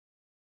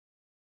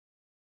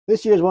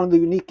This year is one of the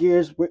unique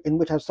years in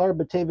which Asara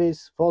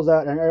B'Teves falls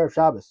out on erev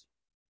Shabbos.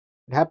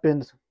 It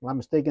happened, if I'm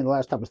mistaken, the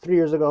last time was 3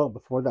 years ago.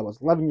 Before that was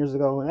 11 years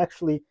ago. And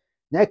actually,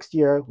 next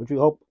year, which we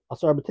hope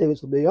Asara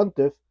B'Teves will be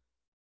Yontif,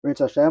 Rinz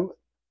Hashem,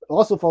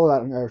 also falls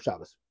out on erev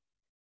Shabbos.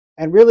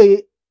 And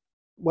really,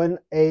 when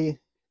a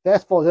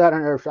fast falls out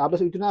on erev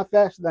Shabbos, we do not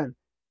fast then.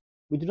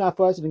 We do not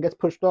fast and it gets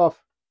pushed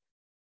off.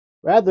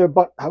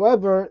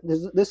 However,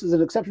 this is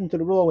an exception to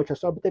the rule in which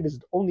Asara B'Teves is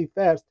only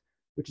fast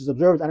which is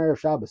observed on erev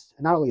Shabbos.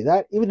 And not only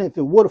that, even if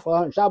it would fall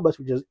out on Shabbos,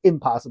 which is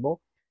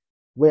impossible,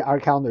 the way our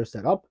calendar is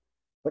set up,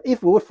 but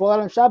if it would fall out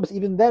on Shabbos,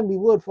 even then we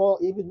would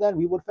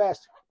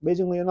fast,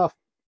 amazingly enough.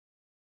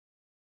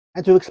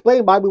 And to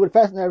explain why we would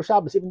fast on erev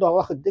Shabbos, even though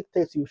Allah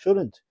dictates you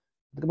shouldn't,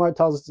 the Gemara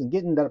tells us in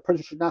Gittin that a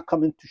person should not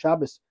come into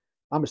Shabbos,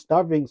 I'm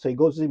starving, so he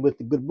goes in with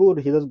a good mood,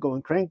 he doesn't go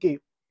in cranky.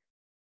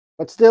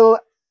 But still,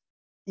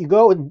 you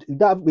go and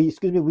we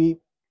fast on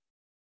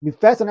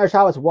erev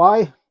Shabbos.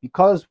 Why?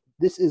 Because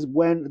this is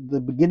when the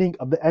beginning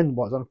of the end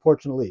was,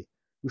 unfortunately.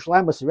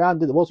 Yerushalayim was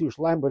surrounded, the most of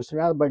Yerushalayim was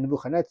surrounded by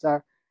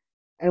Nebuchadnezzar,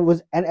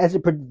 and as a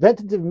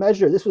preventative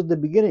measure, this was the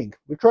beginning.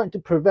 We're trying to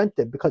prevent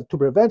it, because to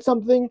prevent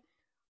something,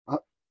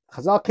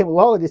 Chazal came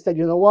along and they said,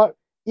 you know what,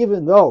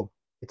 even though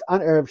it's on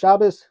erev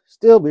Shabbos,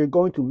 still we're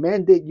going to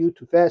mandate you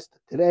to fast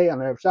today on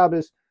erev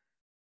Shabbos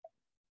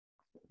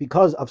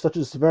because of such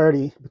a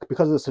severity,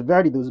 because of the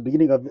severity that was the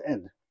beginning of the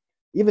end.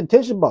 Even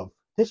Tisha B'Av,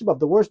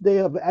 the worst day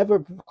of ever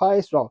for Klal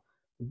Yisrael,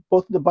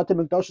 both of the Bate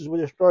Mikdashes were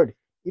destroyed.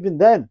 Even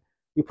then,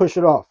 you push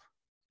it off.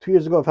 2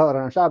 years ago, it fell out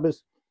on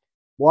Shabbos.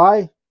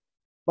 Why?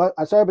 But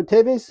Asara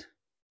B'Teves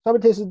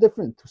is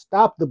different. To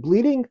stop the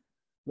bleeding,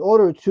 in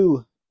order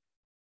to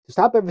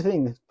stop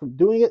everything from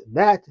doing it,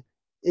 that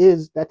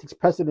takes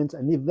precedence,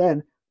 and even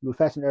then, you would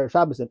fast on erev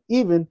Shabbos, and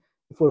even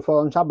if it would fall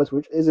on Shabbos,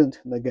 which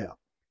isn't Nagel.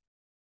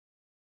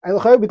 And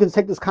we can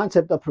take this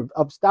concept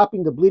of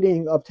stopping the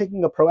bleeding, of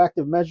taking a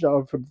proactive measure,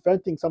 of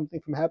preventing something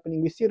from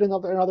happening. We see it in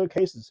other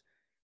cases.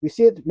 We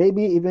see it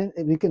maybe even,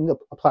 and we can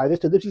apply this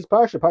to this week's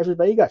Parsha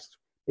Vayigash.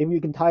 Maybe we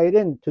can tie it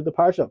in to the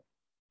Parsha.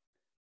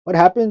 What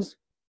happens?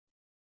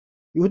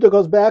 Yehuda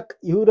goes back.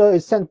 Yehuda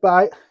is sent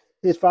by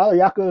his father,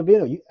 Yaakov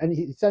Avinu, and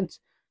he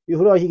sends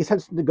Yehuda, he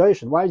sends him to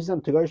Goshen. Why is he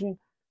sent to Goshen?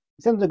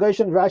 He sends him to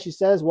Goshen, Rashi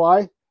says,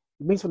 why? It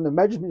means from the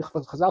measurement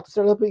of Chazal to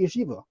set up a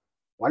yeshiva.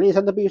 Why did he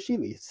send up a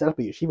yeshiva? He set up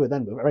a yeshiva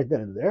then, right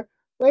then and there.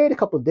 Wait a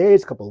couple of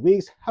days, a couple of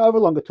weeks, however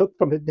long it took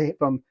for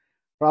Yaakov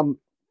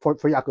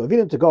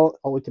Avinu to go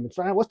all the way to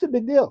Mitzrayim. What's the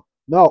big deal?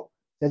 No,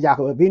 says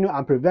Yaakov Avinu,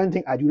 I'm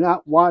preventing. I do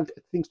not want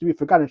things to be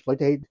forgotten. I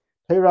do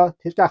not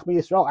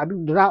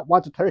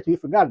want the Torah to be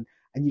forgotten.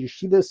 And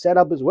yeshiva is set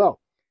up as well.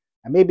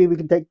 And maybe we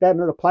can take that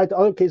and apply it to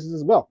other cases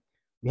as well.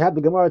 We have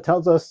the Gemara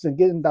tells us in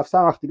Gittin Daf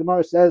Samach, the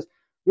Gemara says,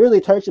 really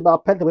Torah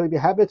about Penta, the way we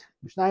have it,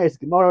 Mishnah is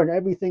Gemara and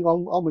everything,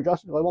 all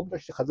Midrash,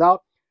 Chazal,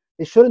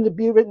 it shouldn't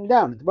be written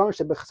down. The Gemara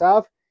said,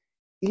 B'chsav,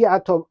 he should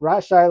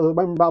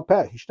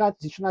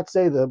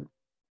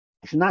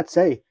not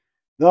say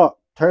the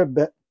Torah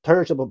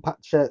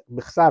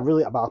B'chsav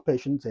really about Peh,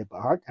 shouldn't say by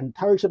heart, and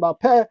Torah about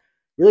Peh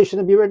really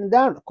shouldn't be written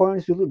down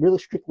according to the really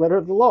strict letter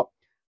of the law.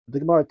 The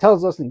Gemara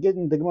tells us in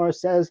Gittin, the Gemara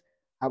says,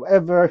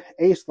 however,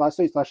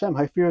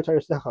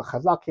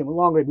 Chazal came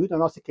along, Rabbi Yehuda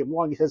also came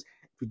along, he says,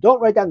 if you don't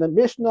write down the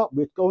Mishnah,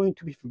 it's going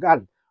to be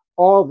forgotten.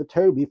 All the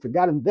Torah will be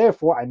forgotten,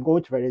 therefore I'm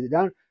going to write it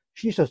down.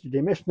 Shishas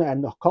the Mishnah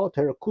and the Kol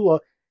Torah Kula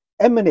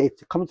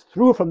emanates, it comes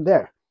through from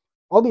there.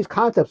 All these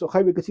concepts,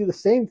 okay, we can see the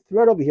same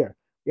thread over here.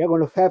 We are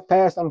going to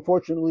fast,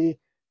 unfortunately,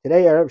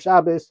 today, erev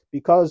Shabbos,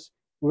 because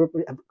we're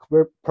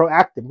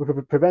proactive.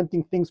 We're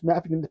preventing things from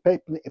happening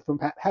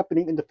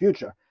in the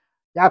future.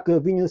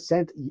 Yaakov Avinu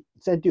sent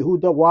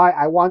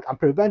Yehuda, I'm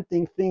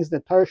preventing things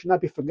that Torah should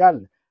not be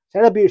forgotten.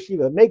 Set up a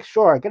yeshiva, make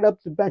sure, get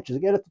up the benches,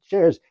 get up the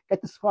chairs,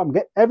 get the farm,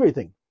 get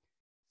everything.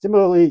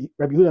 Similarly,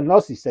 Rabbi Yehuda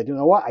Nossi said, you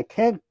know what, I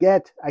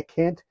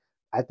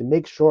have to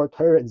make sure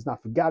Torah is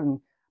not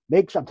forgotten.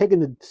 Make sure I'm taking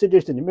the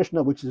Siddur and the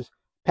Mishnah, which is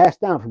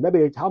passed down from Rebbe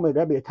to Talmud,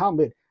 I'm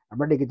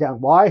writing it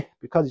down. Why?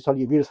 Because he saw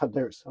the Yevidas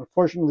Haderis.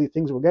 Unfortunately,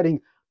 things were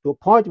getting to a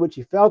point in which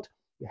he felt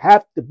you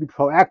have to be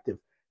proactive.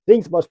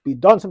 Things must be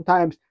done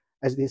sometimes.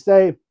 As they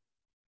say,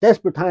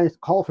 desperate times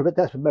call for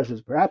desperate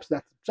measures. Perhaps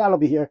that's the shot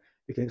over here.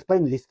 We can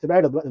explain this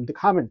thread of the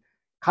common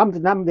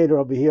denominator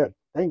over here.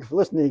 Thank you for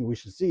listening. We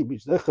should see.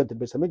 Thank you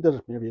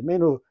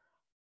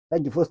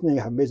for listening.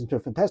 Have amazing,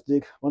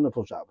 fantastic,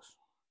 wonderful Shabbos.